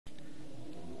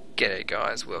G'day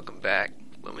guys, welcome back.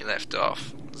 When we left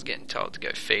off, I was getting told to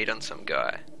go feed on some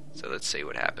guy, so let's see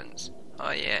what happens. Oh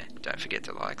yeah, don't forget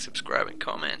to like, subscribe and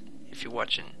comment if you're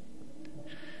watching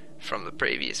from the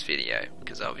previous video,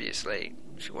 because obviously,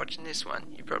 if you're watching this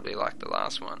one, you probably liked the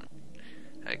last one.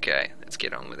 Okay, let's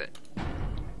get on with it.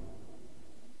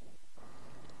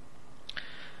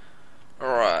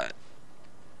 Alright.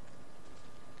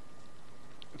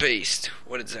 Beast,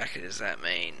 what exactly does that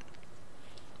mean?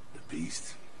 The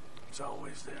beast, it's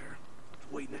always there,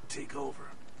 waiting to take over.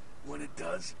 When it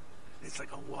does, it's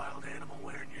like a wild animal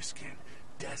wearing your skin.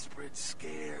 Desperate,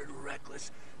 scared,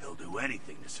 reckless. He'll do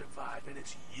anything to survive, and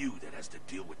it's you that has to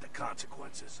deal with the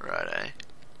consequences. Right, eh?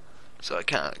 So I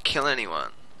can't kill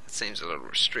anyone. That seems a little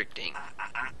restricting.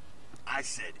 I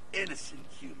said innocent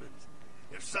humans.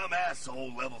 If some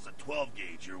asshole levels a 12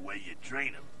 gauge your way, you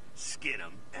drain him, skin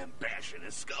him, and bash in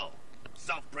his skull.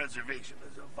 Self-preservation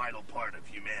is a vital part of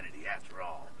humanity, after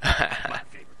all. My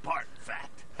favorite part, in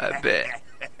fact. I bet.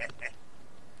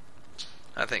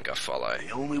 I think I follow.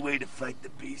 The only way to fight the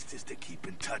beast is to keep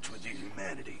in touch with your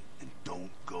humanity, and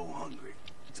don't go hungry.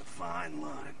 It's a fine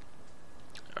line.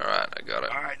 Alright, I got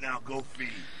it. Alright, now go feed.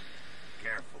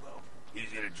 Careful, though.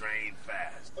 He's gonna drain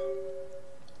fast.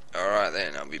 Alright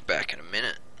then, I'll be back in a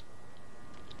minute.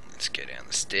 Let's go down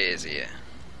the stairs here.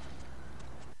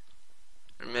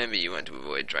 Remember, you want to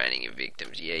avoid draining your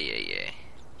victims. Yeah.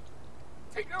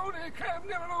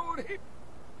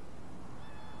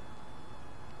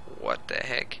 What the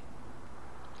heck?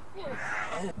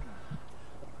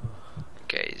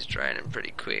 Okay, he's draining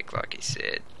pretty quick, like he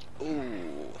said.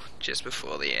 Ooh, just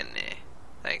before the end there.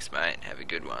 Thanks, mate. Have a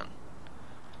good one.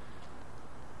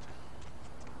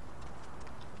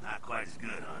 Not quite as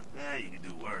good, huh? Yeah, you can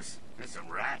do worse. There's some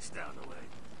rats down the way.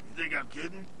 You think I'm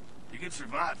kidding? You can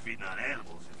survive feeding on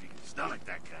animals if you can stomach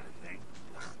that kind of thing.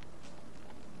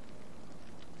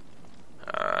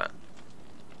 Alright.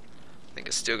 I think I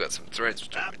still got some threads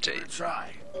between my teeth.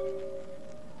 Try.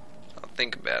 I'll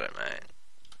think about it, mate.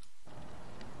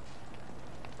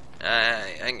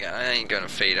 I ain't gonna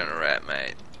feed on a rat,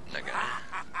 mate. Not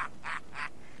gonna.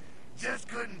 Just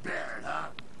couldn't bear it, huh?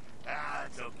 Ah,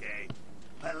 it's okay.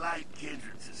 A light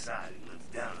kindred society lives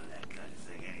down to that kind of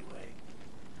thing anyway.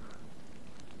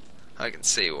 I can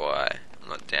see why. I'm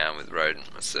not down with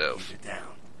rodent myself. Keep it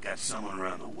down. Got someone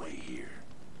around the way here.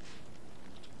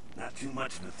 Not too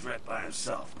much of a threat by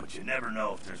himself, but you never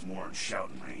know if there's more in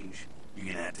shouting range. You're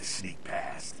gonna have to sneak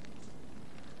past.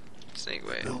 Sneak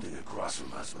way. Building across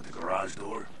from us with the garage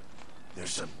door. There's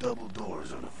some double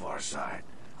doors on the far side.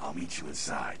 I'll meet you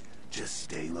inside. Just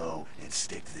stay low and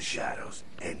stick to the shadows.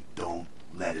 And don't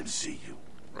let him see you.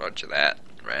 Roger that,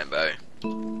 Rambo.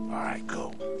 Alright,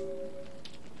 go.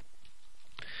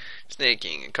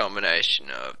 Sneaking, a combination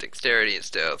of dexterity and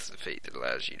stealth, is a feat that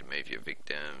allows you to move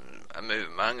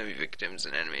among your victims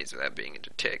and enemies without being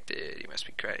detected.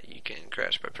 You can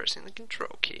crouch by pressing the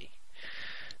control key.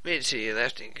 Move to your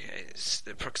left indicates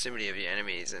the proximity of your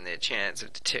enemies and their chance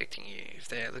of detecting you. If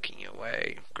they are looking your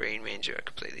way, green means you are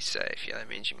completely safe, yellow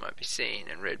means you might be seen,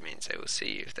 and red means they will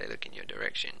see you if they look in your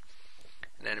direction.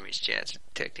 An enemy's chance of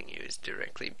detecting you is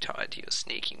directly tied to your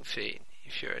sneaking feat.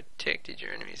 If you are detected,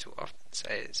 your enemies will often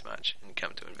say as much and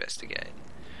come to investigate.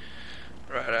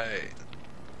 Righto.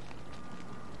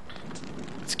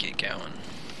 Let's get going.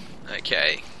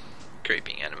 Okay.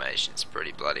 Creeping animation's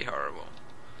pretty bloody horrible.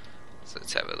 So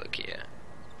let's have a look here.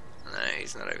 No,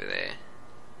 he's not over there.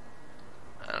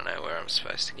 I don't know where I'm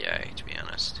supposed to go, to be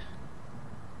honest.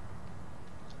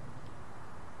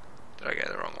 Did I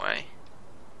go the wrong way?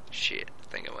 Shit, I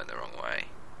think I went the wrong way.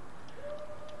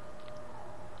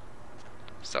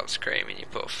 Stop screaming, you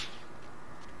puff.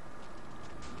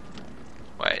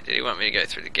 Wait, did he want me to go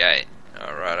through the gate?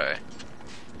 Oh, righto.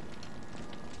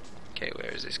 Okay, where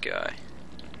is this guy?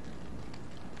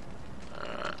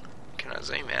 Alright, can I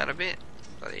zoom out a bit?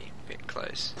 Bloody bit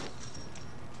close.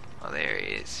 Oh, there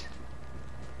he is.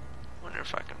 Wonder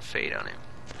if I can feed on him.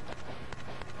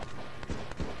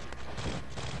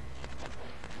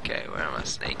 Okay, where am I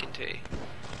sneaking to?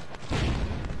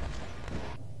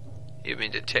 You've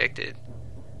been detected.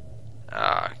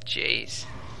 Ah, jeez.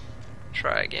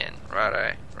 Try again.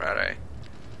 Righto.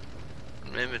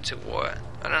 Remember to what?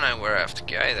 I don't know where I have to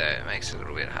go though. It makes it a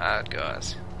little bit hard,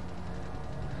 guys.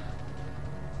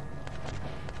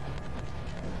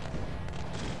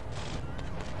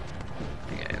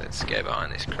 Okay, let's go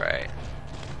behind this crate.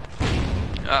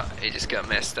 Oh, he just got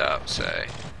messed up, so...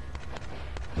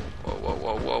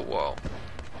 Whoa.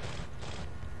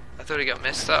 I thought he got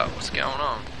messed up. What's going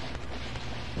on?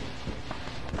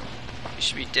 You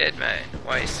should be dead, mate.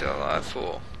 Why are you still alive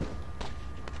for?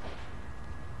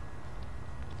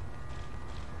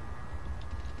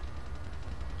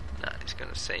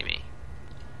 gonna see me.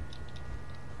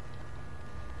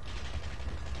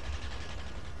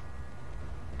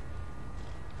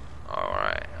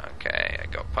 Alright, okay, I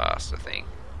got past, I think.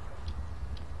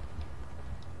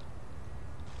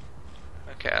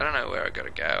 Okay, I don't know where I gotta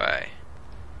go, eh?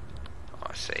 Oh,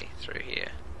 I see, through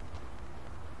here.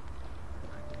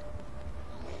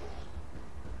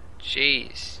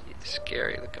 Jeez, you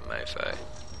scary looking mofo.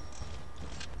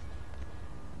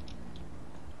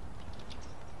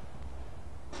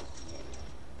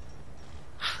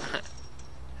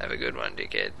 Have a good one,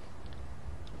 dickhead.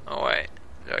 Oh wait,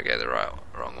 did I go the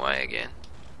wrong way again?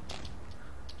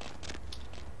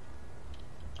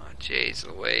 Oh jeez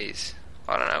Louise.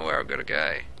 I don't know where I've got to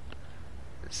go.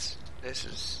 This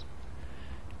is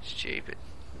stupid.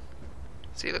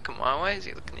 Is he looking my way? Is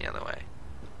he looking the other way?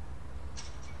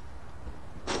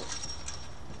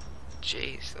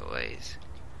 Jeez Louise.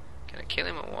 Can I kill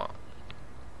him or what?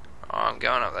 Oh, I'm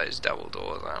going up those double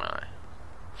doors, aren't I?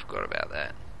 Forgot about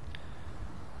that.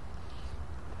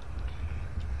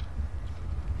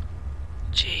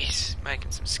 Jeez,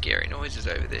 making some scary noises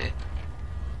over there.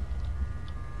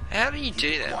 How do you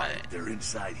do that, mate? They're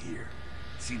inside here.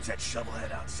 Seems that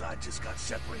shovelhead outside just got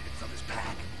separated from his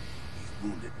pack. He's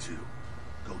wounded too.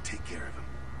 Go take care of him.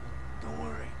 Don't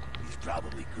worry, he's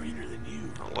probably greener than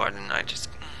you. Oh, why didn't I just...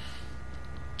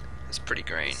 It's pretty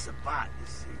green. Sabbat, you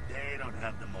see, they don't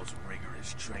have the most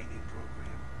rigorous training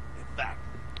program. In fact,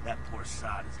 that poor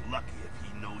sod is lucky if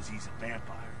he knows he's a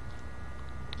vampire.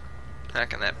 How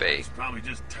can that be? He's probably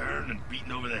just turned and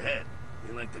beaten over the head.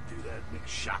 They like to do that, make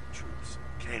shock troops,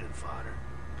 cannon fodder,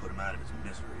 put him out of his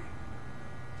misery.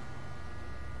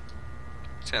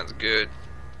 Sounds good.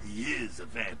 He is a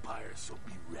vampire, so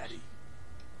be ready.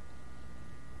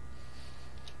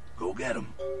 Go get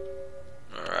him.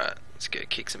 Alright, let's go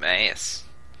kick some ass.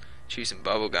 Chew some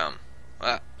bubblegum.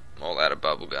 Ah, I'm all out of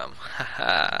bubblegum.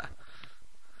 Haha.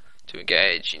 To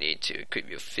engage, you need to equip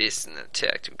your fist and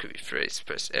attack. To equip your fist,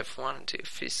 press F1 until your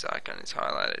fist icon is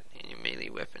highlighted in your melee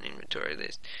weapon inventory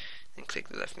list. Then click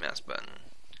the left mouse button.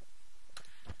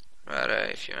 Righto,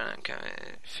 if your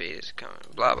feet is coming.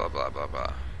 Blah blah blah blah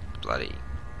blah. Bloody.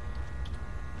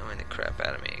 Annoying the crap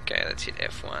out of me. Okay, let's hit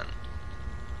F1.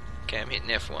 Okay, I'm hitting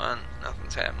F1.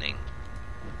 Nothing's happening.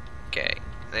 Okay,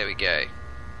 there we go.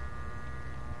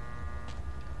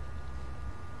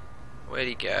 Where'd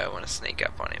he go? I want to sneak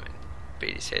up on him and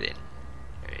beat his head in.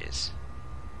 There he is.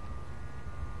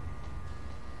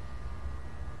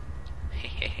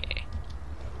 Hey,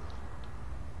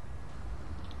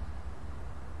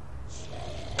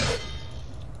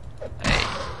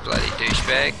 bloody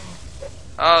douchebag.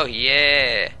 Oh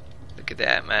yeah! Look at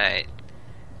that, mate.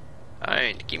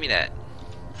 Owned. Give me that.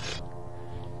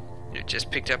 You just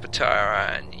picked up a tire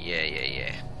iron.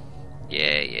 Yeah.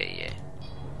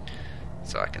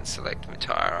 So I can select my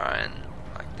tire iron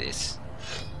like this.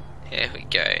 Here we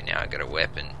go. Now I got a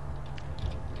weapon.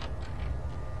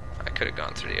 I could have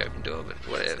gone through the open door, but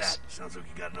whatever. Sounds like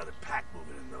you got another pack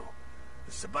moving in though.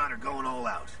 The Sabbat are going all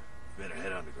out. You better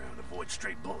head underground, avoid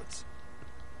straight bullets.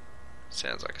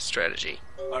 Sounds like a strategy.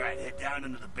 Alright, head down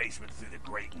into the basement through the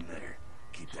grate in there.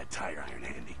 Keep that tire iron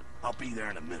handy. I'll be there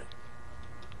in a minute.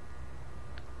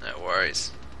 No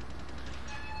worries.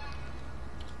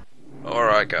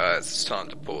 Alright guys, it's time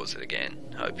to pause it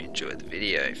again. Hope you enjoyed the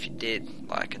video. If you did,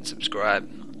 like and subscribe.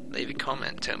 Leave a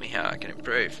comment, tell me how I can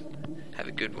improve. Have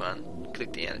a good one.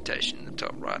 Click the annotation in the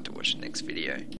top right to watch the next video.